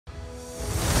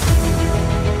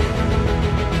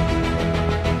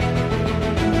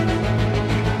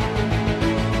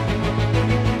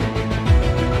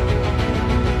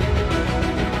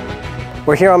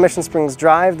We're here on Mission Springs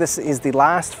Drive. This is the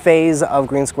last phase of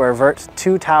Green Square Vert.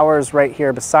 2 towers right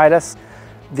here beside us.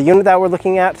 The unit that we're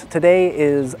looking at today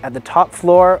is at the top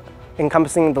floor,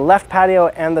 encompassing the left patio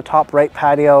and the top right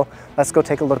patio. Let's go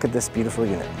take a look at this beautiful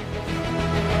unit.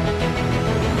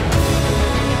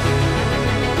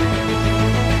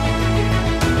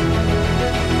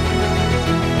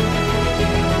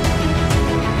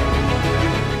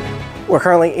 We're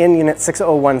currently in Unit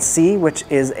 601C, which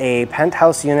is a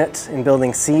penthouse unit in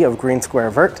Building C of Green Square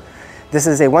Vert. This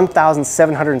is a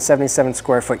 1,777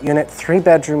 square foot unit, 3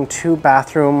 bedroom, 2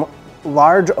 bathroom,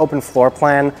 large open floor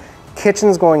plan.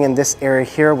 Kitchen's going in this area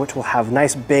here, which will have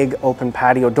nice big open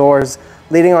patio doors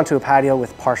leading onto a patio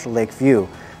with partial lake view.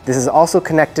 This is also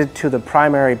connected to the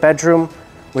primary bedroom,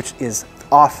 which is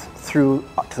off through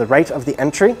to the right of the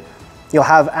entry. You'll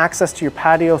have access to your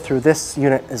patio through this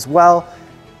unit as well.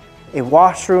 A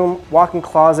washroom, walk-in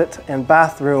closet, and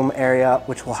bathroom area,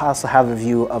 which will also have a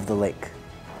view of the lake.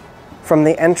 From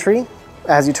the entry,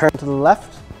 as you turn to the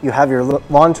left, you have your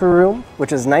laundry room,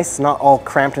 which is nice, not all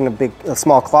cramped in a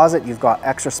small closet. You've got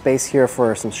extra space here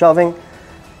for some shelving.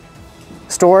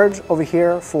 Storage over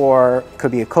here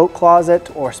could be a coat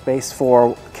closet or space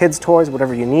for kids' toys,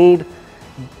 whatever you need.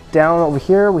 Down over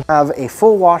here, we have a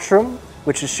full washroom,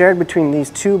 which is shared between these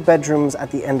 2 bedrooms at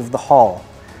the end of the hall.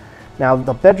 Now,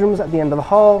 the bedrooms at the end of the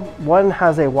hall, one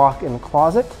has a walk-in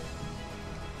closet.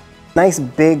 Nice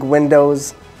big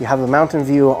windows. You have a mountain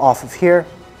view off of here.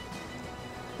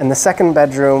 And the second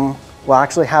bedroom will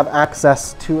actually have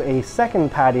access to a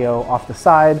second patio off the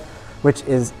side, which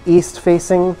is east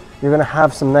facing. You're gonna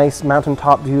have some nice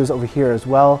mountaintop views over here as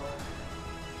well.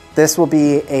 This will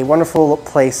be a wonderful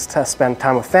place to spend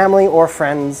time with family or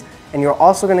friends, and you're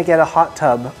also gonna get a hot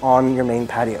tub on your main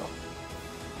patio.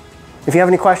 If you have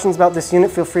any questions about this unit,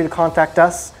 feel free to contact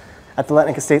us at the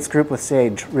Letnick Estates Group with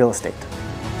Sage Real Estate.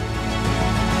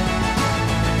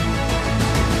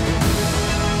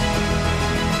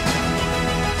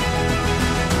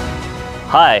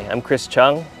 Hi, I'm Chris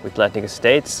Chung with Letnick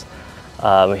Estates.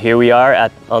 Here we are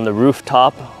on the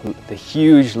rooftop, the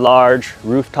huge, large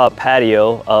rooftop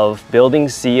patio of Building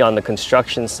C on the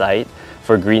construction site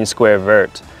for Green Square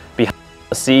Vert. Behind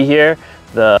the sea here,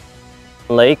 the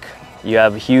lake. You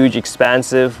have huge,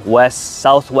 expansive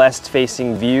southwest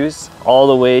facing views all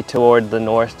the way toward the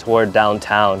north, toward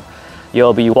downtown.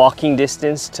 You'll be walking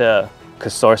distance to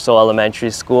Casorso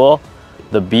Elementary School,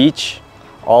 the beach,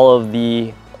 all of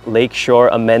the lakeshore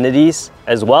amenities,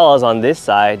 as well as on this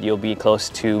side, you'll be close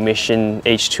to Mission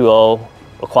H2O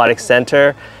Aquatic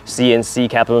Center, CNC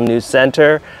Capital News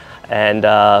Center, and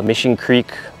Mission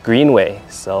Creek Greenway.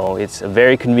 So it's a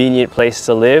very convenient place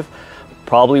to live.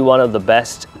 Probably one of the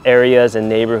best areas and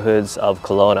neighborhoods of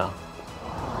Kelowna.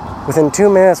 Within 2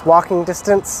 minutes walking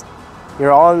distance,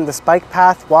 you're on the bike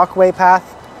path, walkway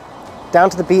path, down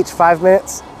to the beach 5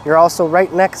 minutes. You're also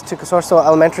right next to Casorso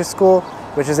Elementary School,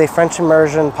 which is a French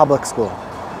immersion public school.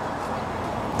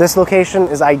 This location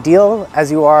is ideal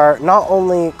as you are not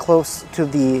only close to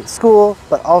the school,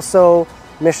 but also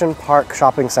Mission Park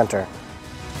Shopping Center.